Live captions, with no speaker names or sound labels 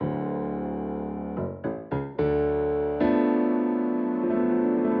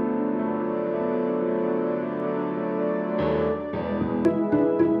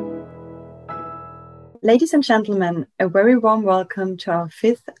Ladies and gentlemen, a very warm welcome to our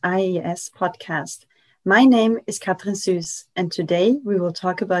fifth IAS podcast. My name is Katrin Süß, and today we will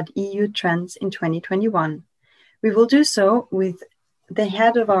talk about EU trends in 2021. We will do so with the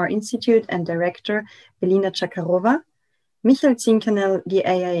head of our institute and director, Velina Chakarova, Michael Zinkanel, the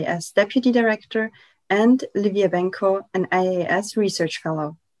IAS deputy director, and Livia Benko, an IAS research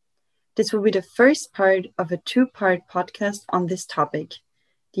fellow. This will be the first part of a two-part podcast on this topic.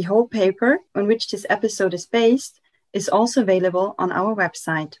 The whole paper on which this episode is based is also available on our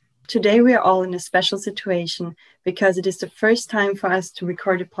website. Today we are all in a special situation because it is the first time for us to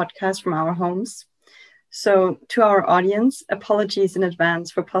record a podcast from our homes. So to our audience, apologies in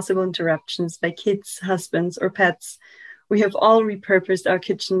advance for possible interruptions by kids, husbands, or pets. We have all repurposed our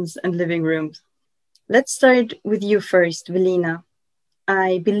kitchens and living rooms. Let's start with you first, Velina.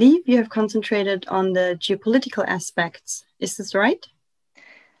 I believe you have concentrated on the geopolitical aspects. Is this right?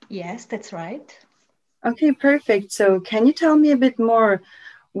 Yes, that's right. Okay, perfect. So can you tell me a bit more?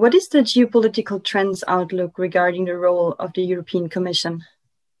 What is the geopolitical trends outlook regarding the role of the European Commission?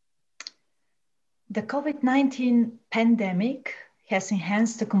 The COVID-19 pandemic has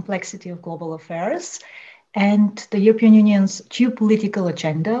enhanced the complexity of global affairs, and the European Union's geopolitical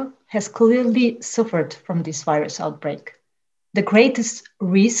agenda has clearly suffered from this virus outbreak. The greatest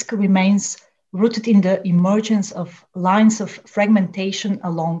risk remains rooted in the emergence of lines of fragmentation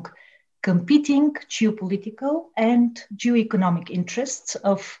along competing geopolitical and geoeconomic interests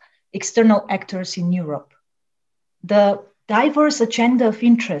of external actors in Europe. The diverse agenda of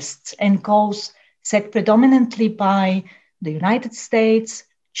interests and goals set predominantly by the United States,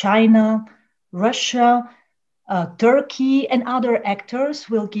 China, Russia, Turkey, and other actors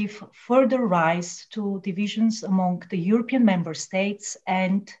will give further rise to divisions among the European member states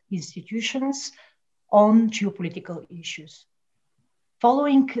and institutions on geopolitical issues.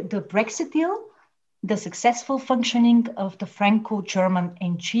 Following the Brexit deal, the successful functioning of the Franco-German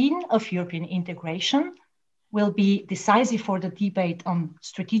engine of European integration will be decisive for the debate on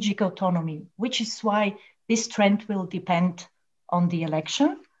strategic autonomy, which is why this trend will depend on the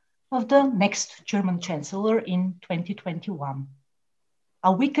election of the next German Chancellor in 2021.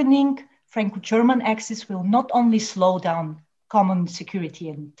 A weakening Franco-German axis will not only slow down common security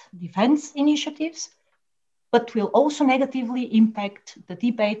and defense initiatives, but will also negatively impact the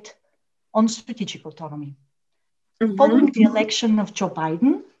debate on strategic autonomy. Following the election of Joe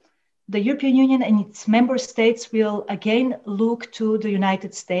Biden, the European Union and its member states will again look to the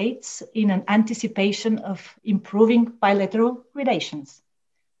United States in an anticipation of improving bilateral relations.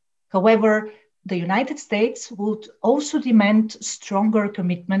 However, the United States would also demand stronger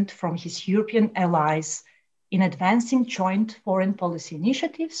commitment from his European allies in advancing joint foreign policy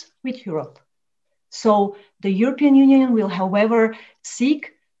initiatives with Europe. So the European Union will, however,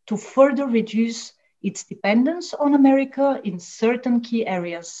 seek to further reduce its dependence on America in certain key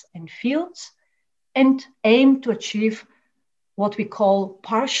areas and fields and aim to achieve what we call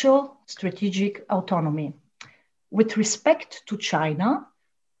partial strategic autonomy. With respect to China,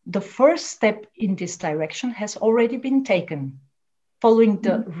 the first step in this direction has already been taken, following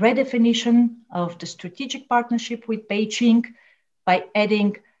the redefinition of the strategic partnership with Beijing by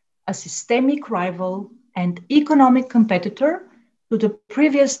adding a systemic rival and economic competitor to the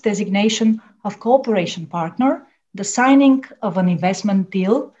previous designation of cooperation partner. The signing of an investment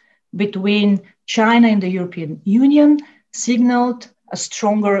deal between China and the European Union signaled a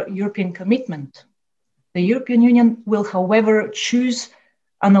stronger European commitment. The European Union will, however, choose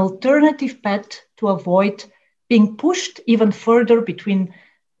an alternative path to avoid being pushed even further between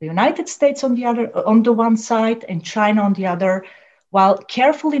the United States on the one side and China on the other, while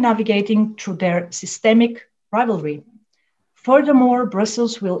carefully navigating through their systemic rivalry. Furthermore,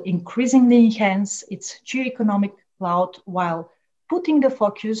 Brussels will increasingly enhance its geoeconomic clout while putting the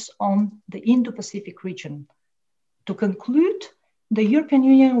focus on the Indo-Pacific region. To conclude, the European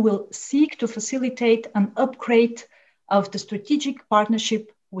Union will seek to facilitate an upgrade of the strategic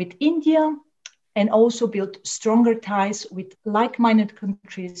partnership with India and also build stronger ties with like-minded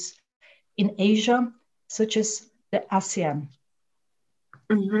countries in Asia, such as the ASEAN.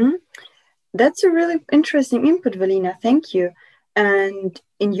 That's a really interesting input, Velina. Thank you. And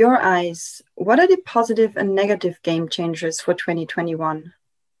in your eyes, what are the positive and negative game changers for 2021?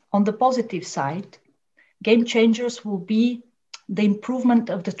 On the positive side, game changers will be the improvement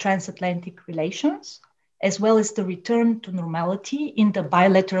of the transatlantic relations, as well as the return to normality in the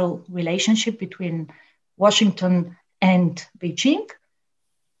bilateral relationship between Washington and Beijing,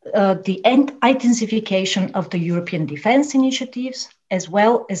 the intensification of the European defense initiatives, as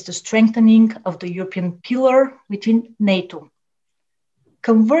well as the strengthening of the European pillar within NATO.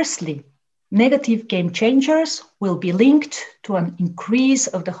 Conversely, Negative game changers will be linked to an increase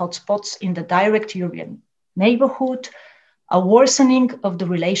of the hotspots in the direct European neighborhood, a worsening of the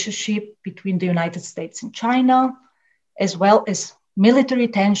relationship between the United States and China, as well as military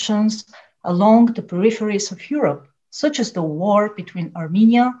tensions along the peripheries of Europe, such as the war between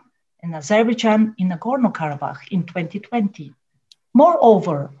Armenia and Azerbaijan in Nagorno-Karabakh in 2020.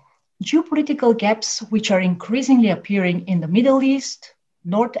 Moreover, geopolitical gaps which are increasingly appearing in the Middle East,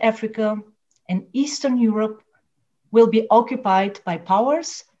 North Africa, and Eastern Europe will be occupied by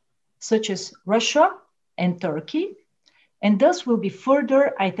powers such as Russia and Turkey, and thus will be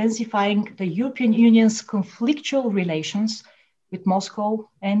further intensifying the European Union's conflictual relations with Moscow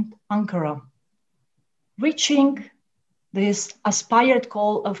and Ankara. Reaching this aspired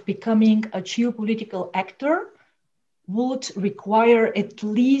goal of becoming a geopolitical actor would require at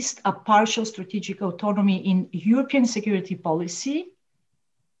least a partial strategic autonomy in European security policy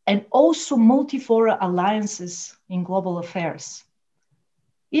and also multi-fora alliances in global affairs.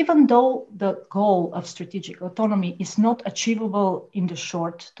 Even though the goal of strategic autonomy is not achievable in the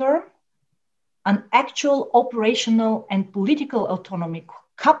short term, an actual operational and political autonomy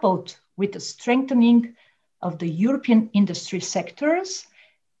coupled with the strengthening of the European industry sectors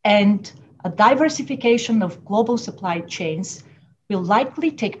and a diversification of global supply chains will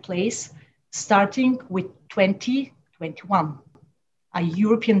likely take place starting with 2021. A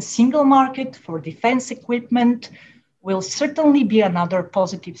European single market for defense equipment will certainly be another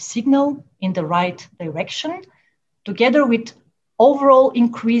positive signal in the right direction, together with overall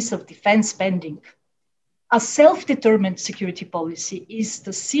increase of defense spending. A self-determined security policy is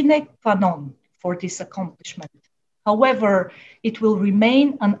the sine qua non for this accomplishment. However, it will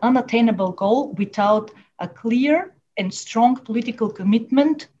remain an unattainable goal without a clear and strong political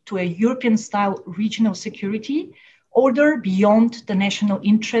commitment to a European-style regional security order beyond the national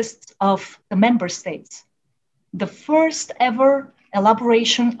interests of the member states. The first ever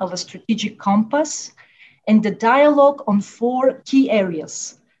elaboration of a strategic compass and the dialogue on 4 key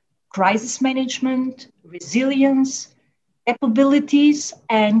areas: crisis management, resilience, capabilities,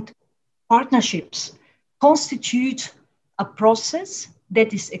 and partnerships constitute a process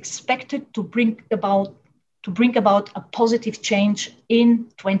that is expected to bring about a positive change in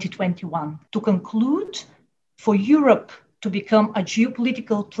 2021. To conclude, for Europe to become a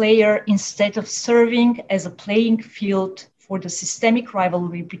geopolitical player instead of serving as a playing field for the systemic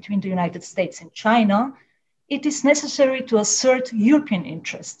rivalry between the United States and China, it is necessary to assert European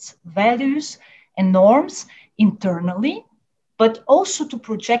interests, values, and norms internally, but also to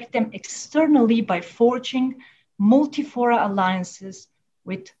project them externally by forging multi-fora alliances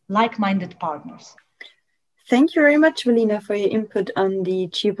with like-minded partners. Thank you very much, Velina, for your input on the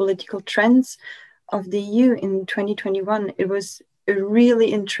geopolitical trends of the EU in 2021. It was a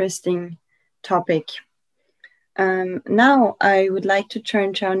really interesting topic. Now I would like to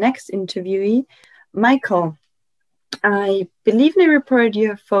turn to our next interviewee, Michael. I believe in the report you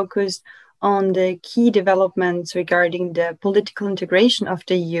have focused on the key developments regarding the political integration of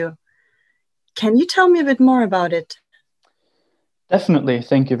the EU. Can you tell me a bit more about it? Definitely.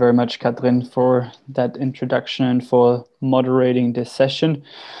 Thank you very much, Katrin, for that introduction and for moderating this session.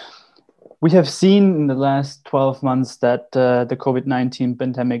 We have seen in the last 12 months that the COVID-19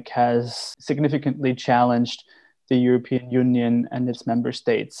 pandemic has significantly challenged the European Union and its member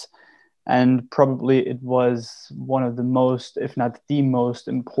states. And probably it was one of the most, if not the most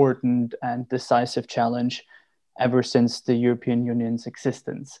important and decisive challenge ever since the European Union's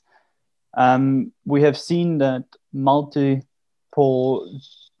existence. We have seen that multiple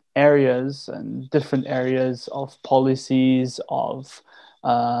areas and different areas of policies, of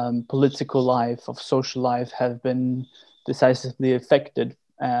political life, of social life have been decisively affected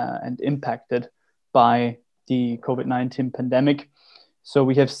and impacted by the COVID-19 pandemic. So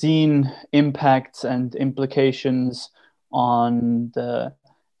we have seen impacts and implications on the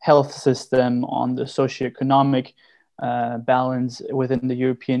health system, on the socioeconomic balance within the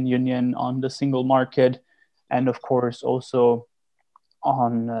European Union, on the single market, and of course also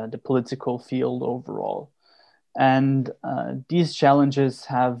on the political field overall. And these challenges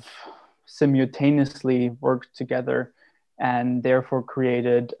have simultaneously worked together and therefore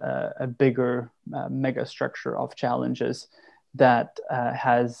created a bigger megastructure of challenges that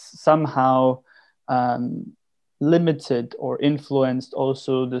has somehow limited or influenced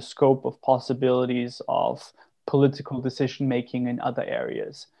also the scope of possibilities of political decision-making in other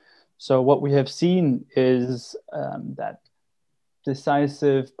areas. So what we have seen is that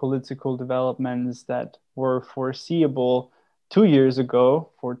decisive political developments that were foreseeable 2 years ago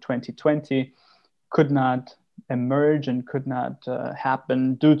for 2020 could not emerge and could not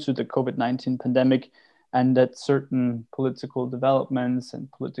happen due to the COVID-19 pandemic, and that certain political developments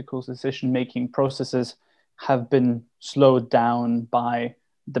and political decision-making processes have been slowed down by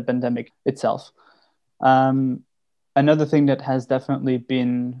the pandemic itself. Another thing that has definitely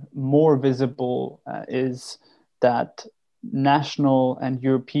been more visible is that national and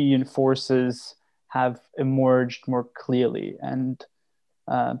European forces have emerged more clearly. And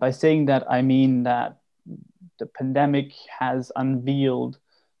by saying that, I mean that the pandemic has unveiled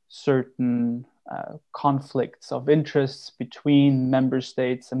certain conflicts of interests between member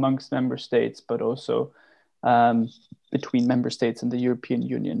states, amongst member states, but also between member states and the European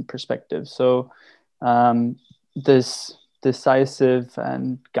Union perspective. So this decisive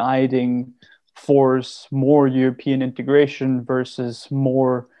and guiding force, more European integration versus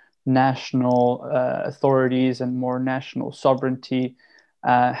more national authorities and more national sovereignty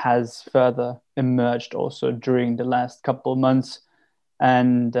has further emerged also during the last couple of months.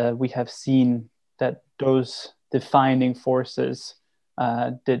 And we have seen that those defining forces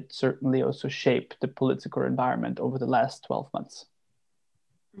did certainly also shape the political environment over the last 12 months.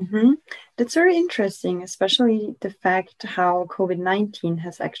 Mm-hmm. That's very interesting, especially the fact how COVID-19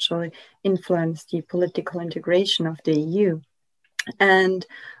 has actually influenced the political integration of the EU. And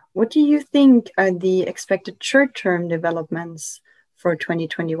what do you think are the expected short-term developments for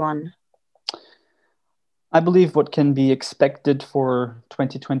 2021? I believe what can be expected for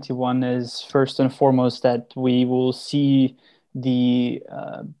 2021 is first and foremost that we will see the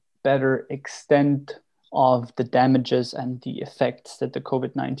better extent of the damages and the effects that the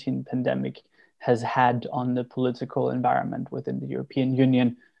COVID-19 pandemic has had on the political environment within the European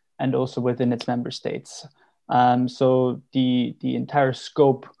Union and also within its member states. So the entire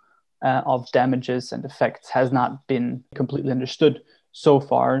scope of damages and effects has not been completely understood so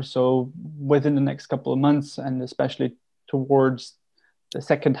far. So within the next couple of months, and especially towards the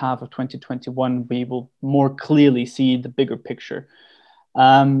second half of 2021, we will more clearly see the bigger picture.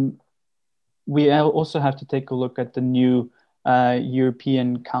 We also have to take a look at the new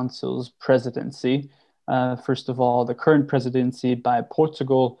European Council's presidency. First of all, the current presidency by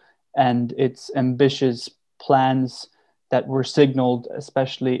Portugal and its ambitious plans that were signaled,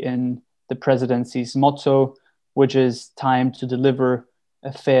 especially in the presidency's motto, which is time to deliver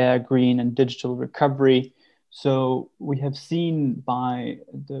a fair, green, and digital recovery. So we have seen by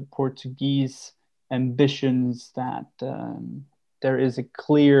the Portuguese ambitions that there is a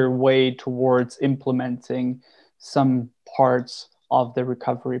clear way towards implementing some parts of the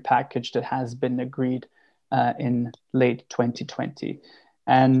recovery package that has been agreed in late 2020.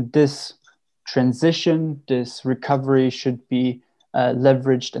 And this transition, this recovery should be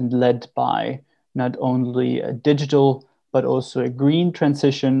leveraged and led by not only a digital, but also a green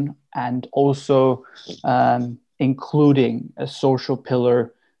transition, and also including a social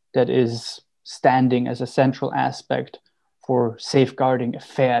pillar that is standing as a central aspect for safeguarding a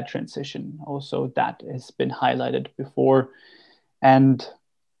fair transition. Also, that has been highlighted before. And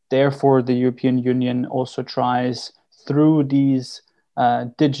therefore, the European Union also tries through these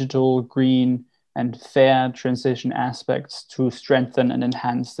digital, green, and fair transition aspects to strengthen and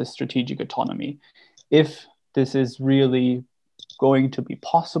enhance the strategic autonomy. If this is really going to be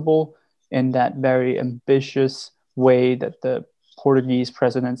possible in that very ambitious way that the Portuguese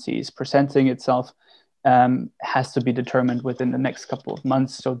presidency is presenting itself, has to be determined within the next couple of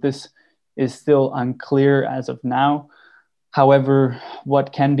months. So this is still unclear as of now. However,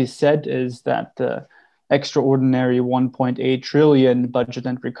 what can be said is that the extraordinary 1.8 trillion budget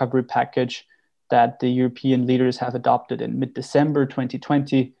and recovery package that the European leaders have adopted in mid-December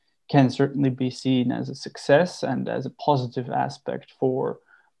 2020 can certainly be seen as a success and as a positive aspect for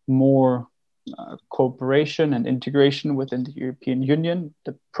more cooperation and integration within the European Union.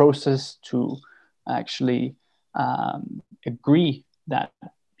 The process to actually agree that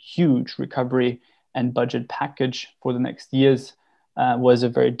huge recovery and budget package for the next years was a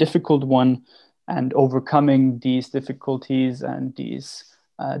very difficult one, and overcoming these difficulties and these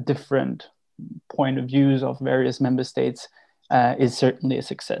different point of views of various member states is certainly a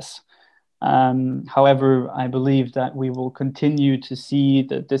success. However, I believe that we will continue to see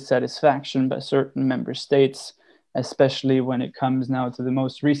the dissatisfaction by certain member states, especially when it comes now to the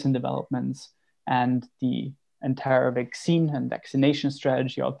most recent developments and the entire vaccine and vaccination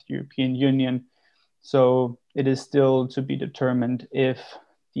strategy of the European Union. So it is still to be determined if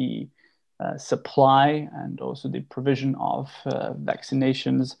the supply and also the provision of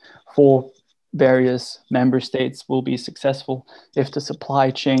vaccinations for various member states will be successful, if the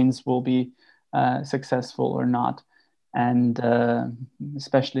supply chains will be successful or not. And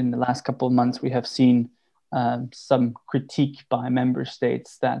especially in the last couple of months, we have seen some critique by member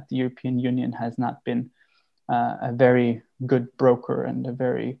states that the European Union has not been a very good broker and a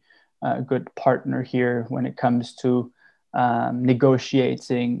very good partner here when it comes to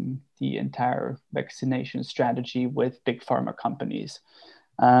negotiating the entire vaccination strategy with big pharma companies.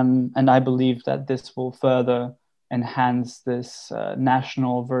 And I believe that this will further enhance this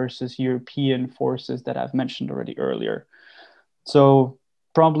national versus European forces that I've mentioned already earlier. So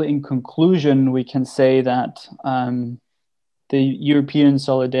probably in conclusion, we can say that the European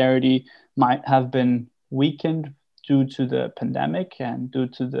solidarity might have been weakened due to the pandemic and due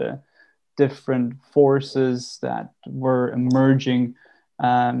to the different forces that were emerging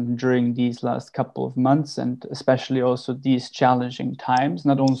during these last couple of months, and especially also these challenging times,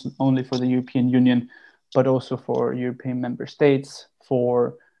 not only for the European Union, but also for European member states,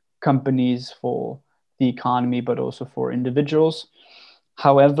 for companies, for the economy, but also for individuals.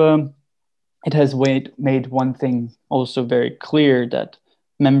 However, it has made one thing also very clear, that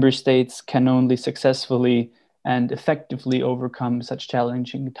member states can only successfully and effectively overcome such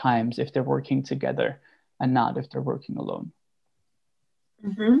challenging times if they're working together and not if they're working alone.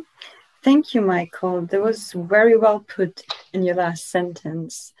 Mm-hmm. Thank you, Michael. That was very well put in your last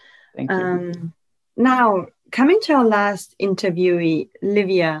sentence. Thank you. Now, coming to our last interviewee,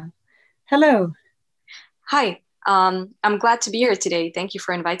 Livia. Hello. Hi, I'm glad to be here today. Thank you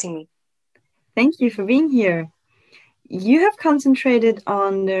for inviting me. Thank you for being here. You have concentrated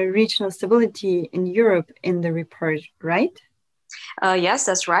on the regional stability in Europe in the report, right? Yes,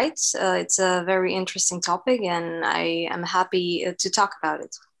 that's right. It's a very interesting topic, and I am happy to talk about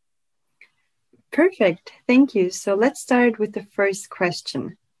it. Perfect. Thank you. So let's start with the first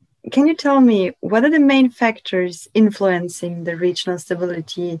question. Can you tell me, what are the main factors influencing the regional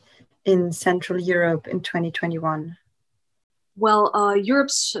stability in Central Europe in 2021? Well,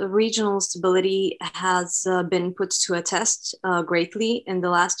 Europe's regional stability has been put to a test greatly in the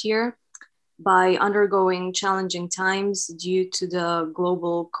last year by undergoing challenging times due to the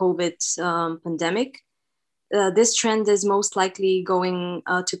global COVID pandemic. This trend is most likely going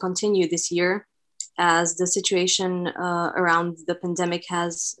to continue this year, as the situation around the pandemic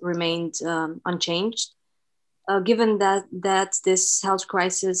has remained unchanged. Given that this health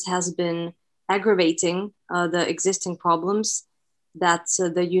crisis has been aggravating the existing problems that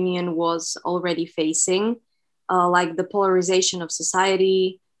the Union was already facing, like the polarization of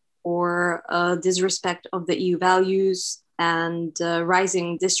society or disrespect of the EU values and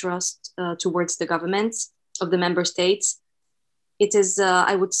rising distrust towards the governments of the member states, it is,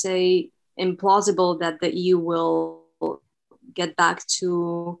 I would say, implausible that the EU will get back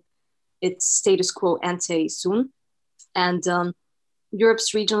to its status quo ante soon. And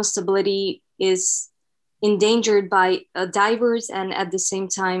Europe's regional stability is endangered by diverse and at the same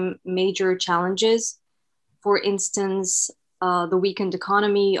time major challenges. For instance, the weakened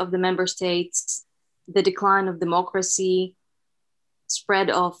economy of the member states, the decline of democracy,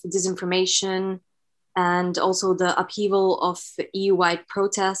 spread of disinformation, and also the upheaval of EU-wide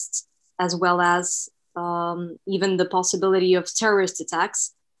protests, as well as even the possibility of terrorist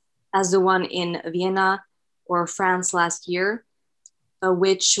attacks, as the one in Vienna or France last year,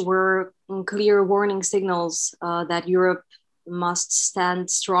 which were clear warning signals that Europe must stand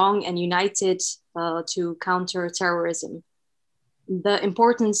strong and united to counter terrorism. The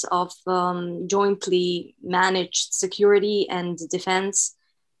importance of jointly managed security and defense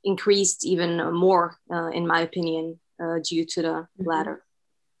increased even more, in my opinion, due to the latter.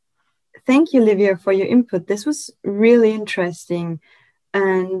 Thank you, Livia, for your input. This was really interesting.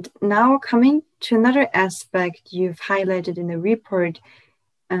 And now coming to another aspect you've highlighted in the report,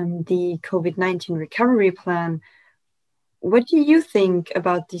 the COVID-19 recovery plan. What do you think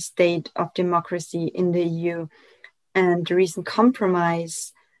about the state of democracy in the EU and the recent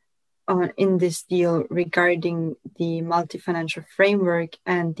compromise in this deal regarding the multi-financial framework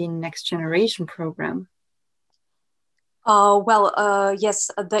and the Next Generation program?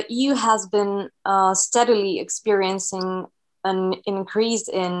 Yes, the EU has been steadily experiencing an increase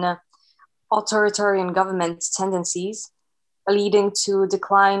in authoritarian government tendencies, leading to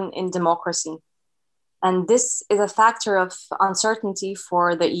decline in democracy. And this is a factor of uncertainty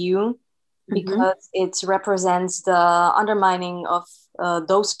for the EU because it represents the undermining of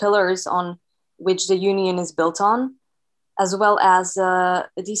those pillars on which the Union is built on, as well as a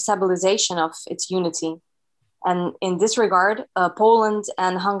destabilization of its unity. And in this regard, Poland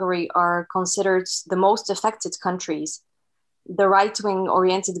and Hungary are considered the most affected countries. The right-wing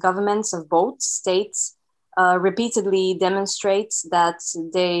oriented governments of both states repeatedly demonstrate that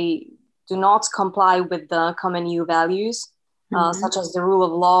they do not comply with the common EU values, such as the rule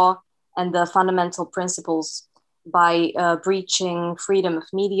of law, and the fundamental principles by breaching freedom of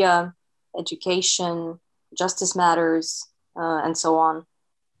media, education, justice matters, and so on.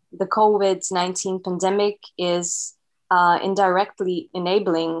 The COVID-19 pandemic is indirectly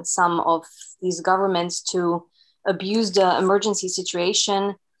enabling some of these governments to abuse the emergency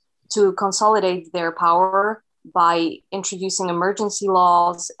situation to consolidate their power by introducing emergency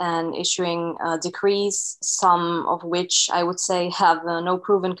laws and issuing decrees, some of which I would say have no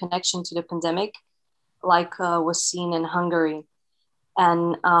proven connection to the pandemic, like was seen in Hungary.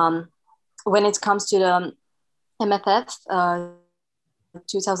 And when it comes to the MFF,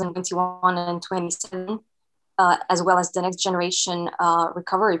 2021 and 27, as well as the Next Generation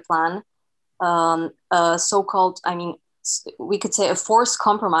Recovery Plan, so-called, we could say a forced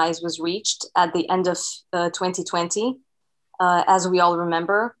compromise was reached at the end of 2020, as we all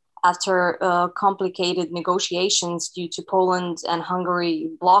remember, after complicated negotiations due to Poland and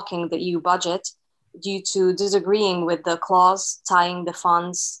Hungary blocking the EU budget due to disagreeing with the clause tying the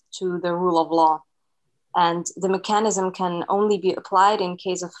funds to the rule of law. And the mechanism can only be applied in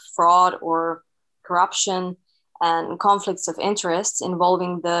case of fraud or corruption and conflicts of interest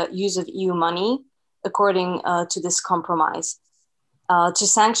involving the use of EU money, according to this compromise. To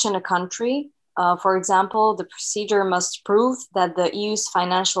sanction a country, for example, the procedure must prove that the EU's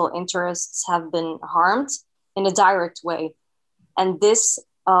financial interests have been harmed in a direct way. And this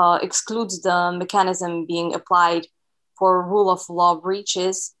excludes the mechanism being applied for rule of law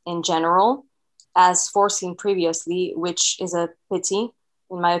breaches in general, as foreseen previously, which is a pity,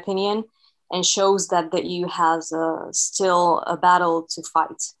 in my opinion, and shows that the EU has still a battle to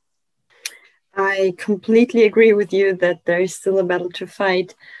fight. I completely agree with you that there is still a battle to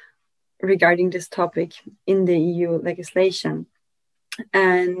fight regarding this topic in the EU legislation.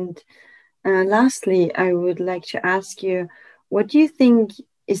 And lastly, I would like to ask you, what do you think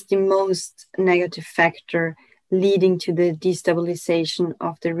is the most negative factor leading to the destabilization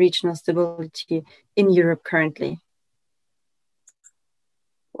of the regional stability in Europe currently?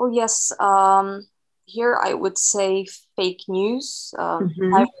 Well, yes, here I would say fake news,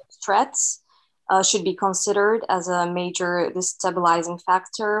 threats should be considered as a major destabilizing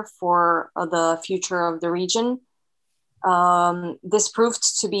factor for the future of the region. This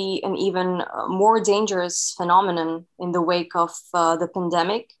proved to be an even more dangerous phenomenon in the wake of the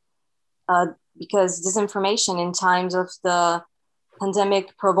pandemic, because disinformation in times of the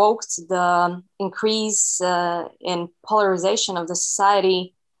pandemic provoked the increase in polarization of the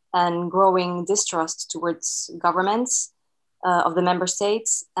society and growing distrust towards governments of the member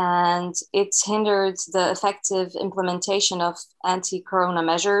states, and it hindered the effective implementation of anti-corona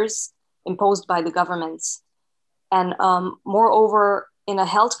measures imposed by the governments. And moreover, in a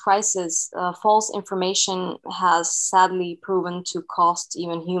health crisis, false information has sadly proven to cost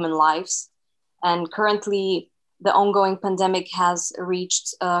even human lives. And currently, the ongoing pandemic has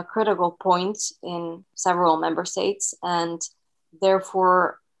reached a critical point in several member states, and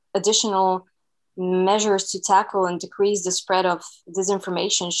therefore additional measures to tackle and decrease the spread of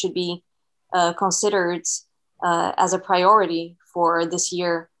disinformation should be considered as a priority for this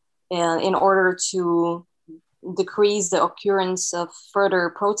year in order to decrease the occurrence of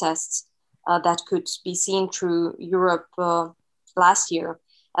further protests that could be seen through Europe last year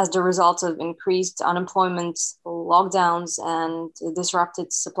as the result of increased unemployment, lockdowns, and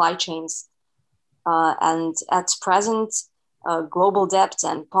disrupted supply chains. And at present, global debt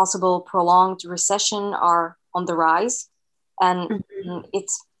and possible prolonged recession are on the rise. And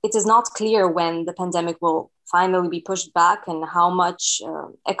it is not clear when the pandemic will finally be pushed back and how much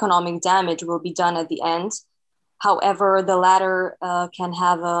economic damage will be done at the end. However, the latter can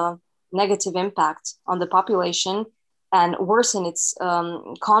have a negative impact on the population and worsen its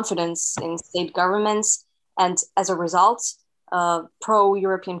confidence in state governments. And as a result,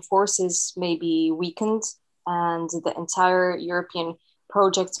 pro-European forces may be weakened, and the entire European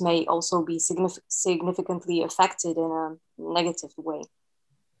project may also be significantly affected in a negative way.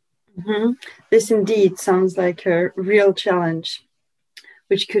 This indeed sounds like a real challenge,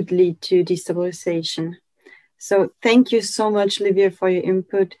 which could lead to destabilization. So thank you so much, Livia, for your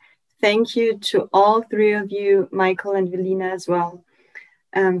input. Thank you to all three of you, Michael and Velina as well,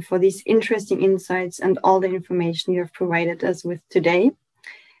 for these interesting insights and all the information you have provided us with today.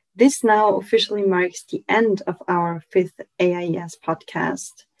 This now officially marks the end of our 5th AIES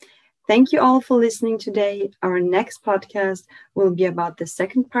podcast. Thank you all for listening today. Our next podcast will be about the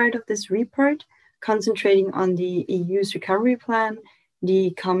second part of this report, concentrating on the EU's recovery plan,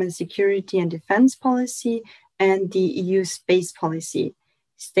 the common security and defense policy, and the EU space policy.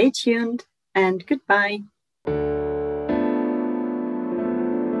 Stay tuned and goodbye.